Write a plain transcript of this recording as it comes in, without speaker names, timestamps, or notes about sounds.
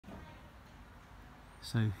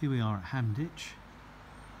So here we are at Hamditch,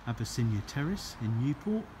 Abyssinia Terrace in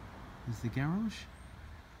Newport. There's the garage,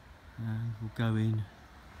 and we'll go in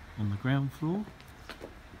on the ground floor.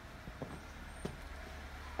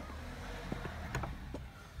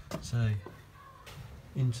 So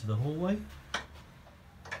into the hallway,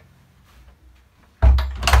 and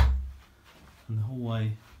the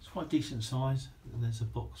hallway is quite decent size. There's a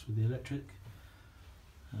box with the electric.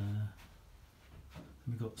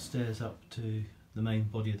 We've got stairs up to the main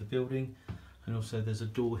body of the building, and also there's a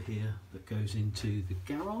door here that goes into the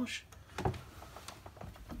garage. So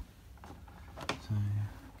go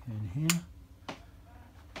in here.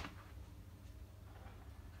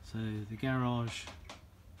 So the garage,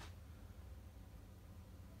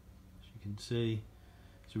 as you can see,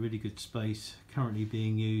 it's a really good space, currently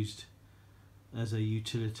being used as a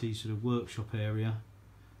utility sort of workshop area.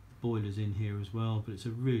 The boiler's in here as well, but it's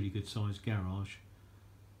a really good sized garage.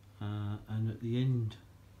 And at the end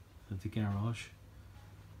of the garage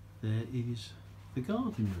there is the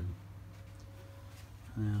garden room.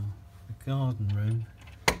 Now the garden room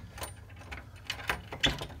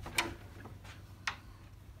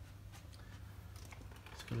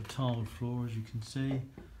it's got a tiled floor, as you can see,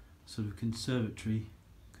 sort of conservatory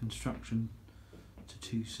construction to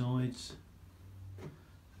two sides,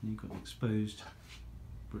 and you've got an exposed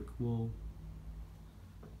brick wall.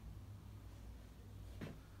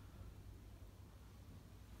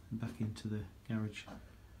 Back into the garage.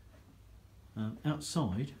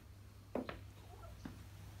 Outside it's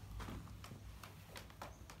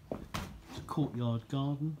a courtyard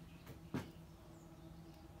garden.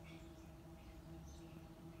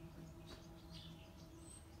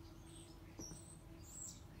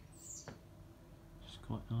 It's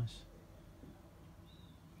quite nice.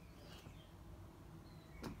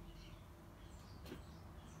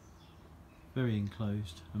 Very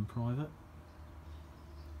enclosed and private.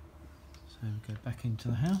 So we go back into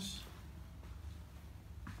the house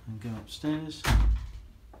and go upstairs.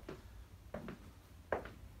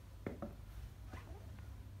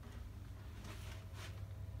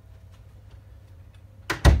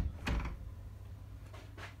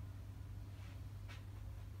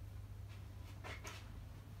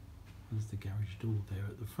 There's the garage door there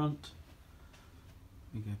at the front.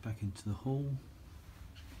 We go back into the hall.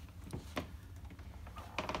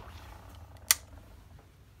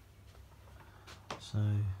 So,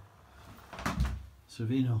 sort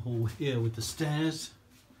of inner hall here with the stairs,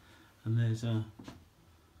 and there's a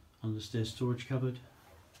understairs storage cupboard,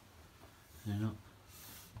 and then up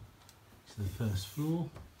to the first floor.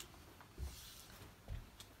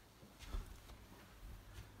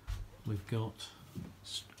 We've got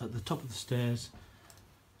at the top of the stairs,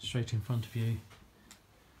 straight in front of you,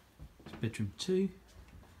 it's bedroom 2.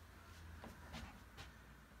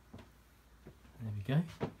 There we go.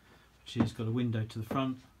 She's got a window to the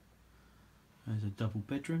front. There's a double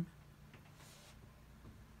bedroom.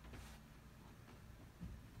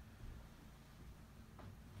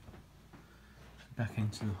 Back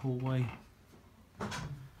into the hallway.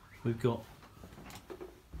 We've got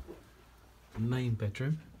the main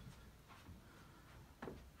bedroom,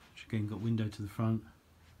 which again got window to the front.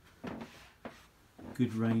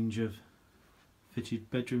 Good range of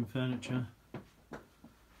fitted bedroom furniture.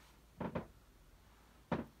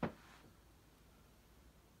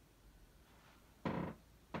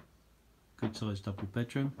 Good sized double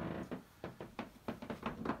bedroom.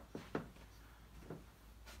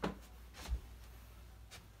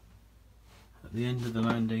 At the end of the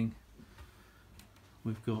landing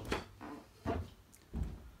we've got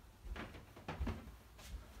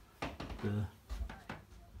the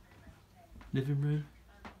living room,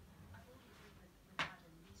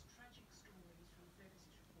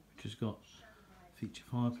 which has got a feature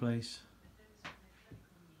fireplace.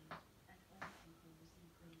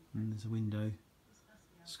 And there's a window,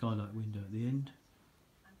 skylight window at the end.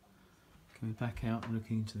 Coming back out and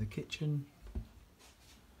looking into the kitchen.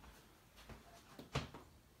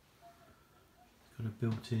 Got a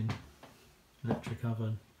built-in electric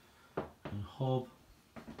oven and hob.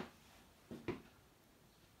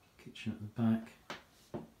 Kitchen at the back.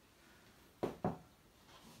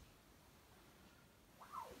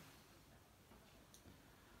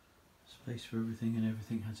 Space for everything, and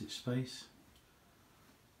everything has its space.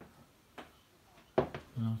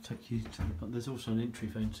 And I'll take you to the, but there's also an entry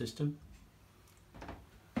phone system.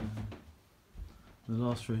 The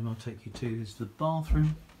last room I'll take you to is the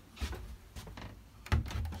bathroom,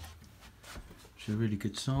 which is a really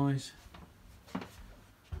good size. It's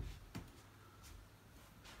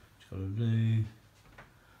got a loo,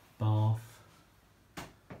 bath,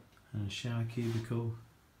 and a shower cubicle.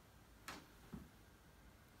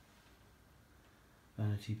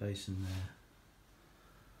 vanity basin there.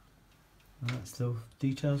 And that's the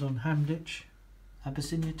details on Hamditch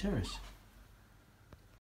Abyssinia Terrace.